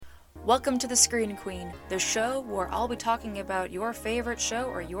Welcome to The Screen Queen, the show where I'll be talking about your favorite show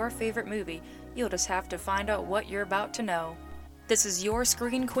or your favorite movie. You'll just have to find out what you're about to know. This is your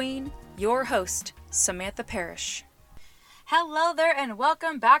Screen Queen, your host, Samantha Parrish. Hello there and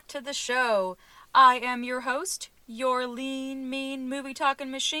welcome back to the show. I am your host, your lean, mean movie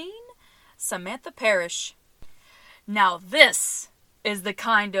talking machine, Samantha Parrish. Now this is the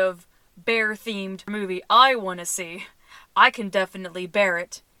kind of bear-themed movie I want to see. I can definitely bear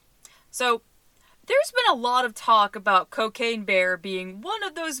it. So, there's been a lot of talk about Cocaine Bear being one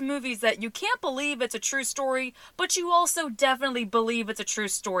of those movies that you can't believe it's a true story, but you also definitely believe it's a true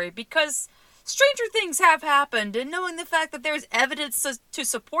story because stranger things have happened, and knowing the fact that there's evidence to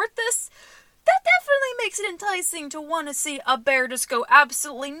support this, that definitely makes it enticing to want to see a bear just go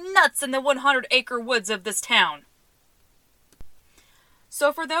absolutely nuts in the 100-acre woods of this town.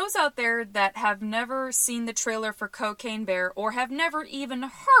 So for those out there that have never seen the trailer for Cocaine Bear or have never even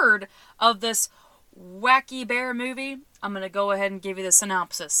heard of this wacky bear movie, I'm going to go ahead and give you the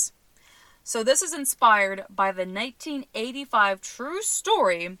synopsis. So this is inspired by the 1985 true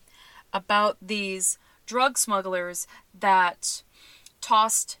story about these drug smugglers that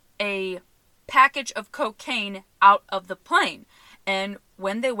tossed a package of cocaine out of the plane. And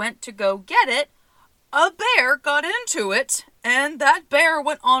when they went to go get it, a bear got into it, and that bear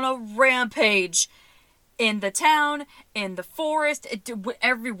went on a rampage in the town, in the forest,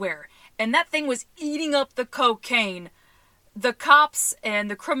 everywhere. And that thing was eating up the cocaine. The cops and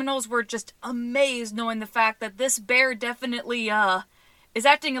the criminals were just amazed knowing the fact that this bear definitely, is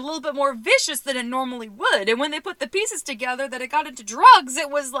acting a little bit more vicious than it normally would. And when they put the pieces together that it got into drugs, it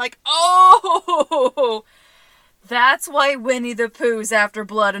was like, oh! That's why Winnie the Pooh's after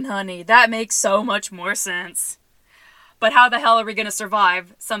blood and honey. That makes so much more sense. But how the hell are we going to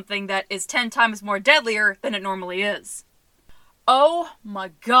survive something that is 10 times more deadlier than it normally is? Oh my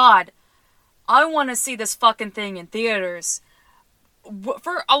god. I want to see this fucking thing in theaters.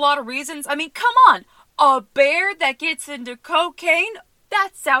 For a lot of reasons. I mean, come on. A bear that gets into cocaine?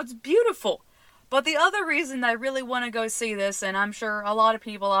 That sounds beautiful. But the other reason I really want to go see this, and I'm sure a lot of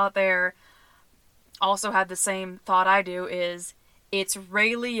people out there also have the same thought I do, is it's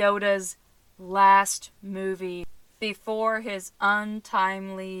Ray Liotta's last movie before his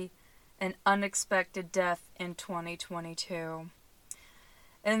untimely and unexpected death in 2022.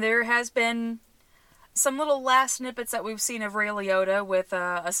 And there has been some little last snippets that we've seen of Ray Liotta with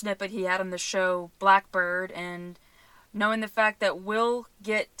a snippet he had on the show Blackbird, and knowing the fact that we'll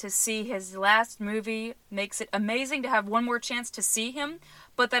get to see his last movie makes it amazing to have one more chance to see him,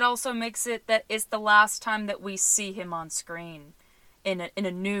 but that also makes it that it's the last time that we see him on screen in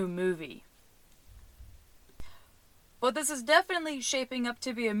a new movie. But this is definitely shaping up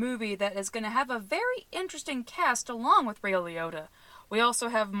to be a movie that is going to have a very interesting cast along with Ray Liotta. We also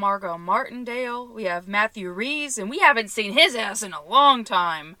have Margot Martindale, we have Matthew Rhys, and we haven't seen his ass in a long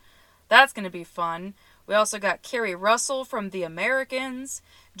time. That's going to be fun. We also got Kerry Russell from The Americans,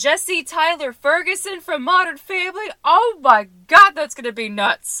 Jesse Tyler Ferguson from Modern Family. Oh my god, that's going to be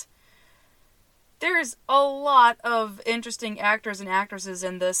nuts. There's a lot of interesting actors and actresses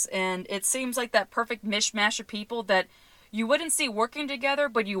in this, and it seems like that perfect mishmash of people that you wouldn't see working together,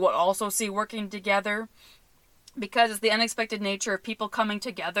 but you would also see working together, because it's the unexpected nature of people coming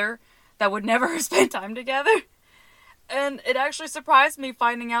together that would never spend time together. And it actually surprised me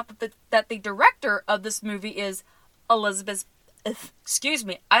finding out that the director of this movie is Elizabeth... Excuse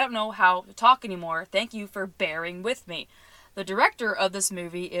me, I don't know how to talk anymore. Thank you for bearing with me. The director of this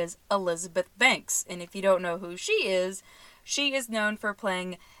movie is Elizabeth Banks. And if you don't know who she is known for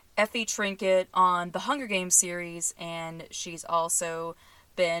playing Effie Trinket on the Hunger Games series. And she's also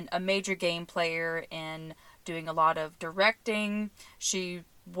been a major game player in doing a lot of directing. She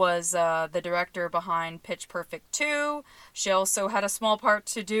was the director behind Pitch Perfect 2. She also had a small part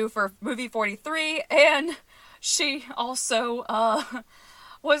to do for movie 43, and she also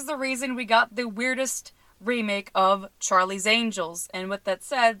was the reason we got the weirdest remake of Charlie's Angels. And with that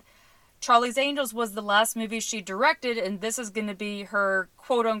said, Charlie's Angels was the last movie she directed, and this is going to be her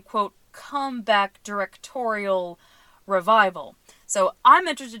quote-unquote comeback directorial revival. So I'm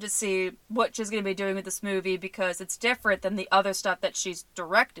interested to see what she's going to be doing with this movie, because it's different than the other stuff that she's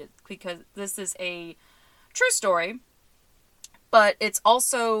directed, because this is a true story, but it's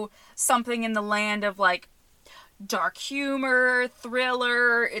also something in the land of like dark humor,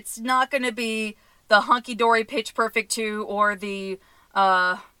 thriller. It's not going to be the hunky-dory Pitch Perfect 2 or the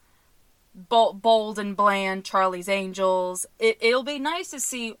bold and bland Charlie's Angels. It'll be nice to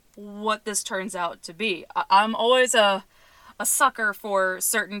see what this turns out to be. I'm always a sucker for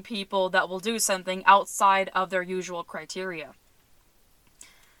certain people that will do something outside of their usual criteria.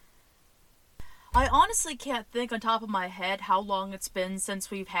 I honestly can't think on top of my head how long it's been since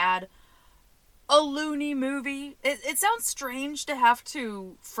we've had a loony movie. It sounds strange to have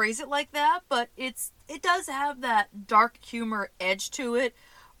to phrase it like that, but it does have that dark humor edge to it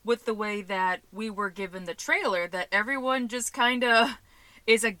with the way that we were given the trailer, that everyone just kind of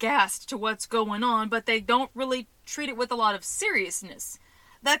is aghast to what's going on, but they don't really treat it with a lot of seriousness.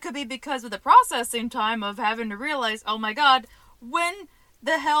 That could be because of the processing time of having to realize, oh my god, when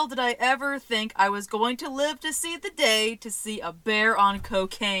the hell did I ever think I was going to live to see the day to see a bear on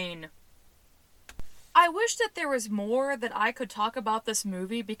cocaine? I wish that there was more that I could talk about this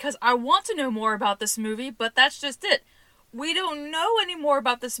movie, because I want to know more about this movie, but that's just it. We don't know any more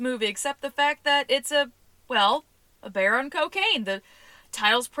about this movie except the fact that it's a bear on cocaine. The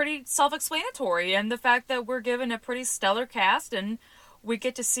title's pretty self-explanatory, and the fact that we're given a pretty stellar cast, and we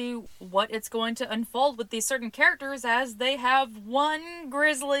get to see what it's going to unfold with these certain characters as they have one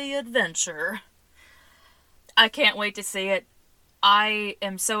grisly adventure. I can't wait to see it. I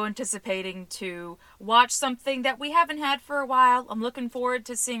am so anticipating to watch something that we haven't had for a while. I'm looking forward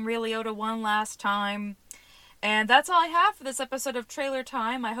to seeing Ray Liotta one last time. And that's all I have for this episode of Trailer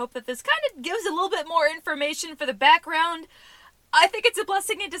Time. I hope that this kind of gives a little bit more information for the background. I think it's a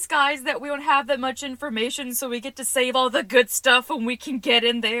blessing in disguise that we don't have that much information, so we get to save all the good stuff when we can get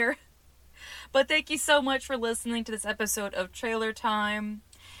in there. But thank you so much for listening to this episode of Trailer Time.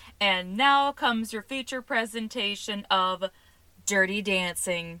 And now comes your feature presentation of Dirty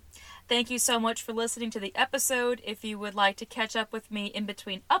Dancing. Thank you so much for listening to the episode. If you would like to catch up with me in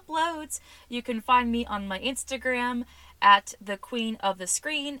between uploads, you can find me on my Instagram at the Queen of the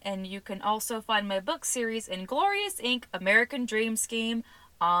Screen, and you can also find my book series Inglorious Inc. American Dream Scheme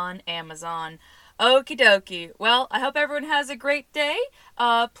on Amazon. Okie dokie. Well, I hope everyone has a great day.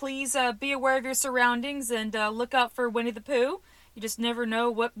 Please be aware of your surroundings and look out for Winnie the Pooh. You just never know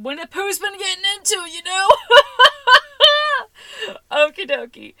what Winnie the Pooh's been getting into, you know? Okie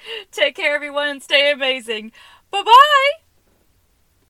dokie. Take care, everyone, and stay amazing. Bye-bye!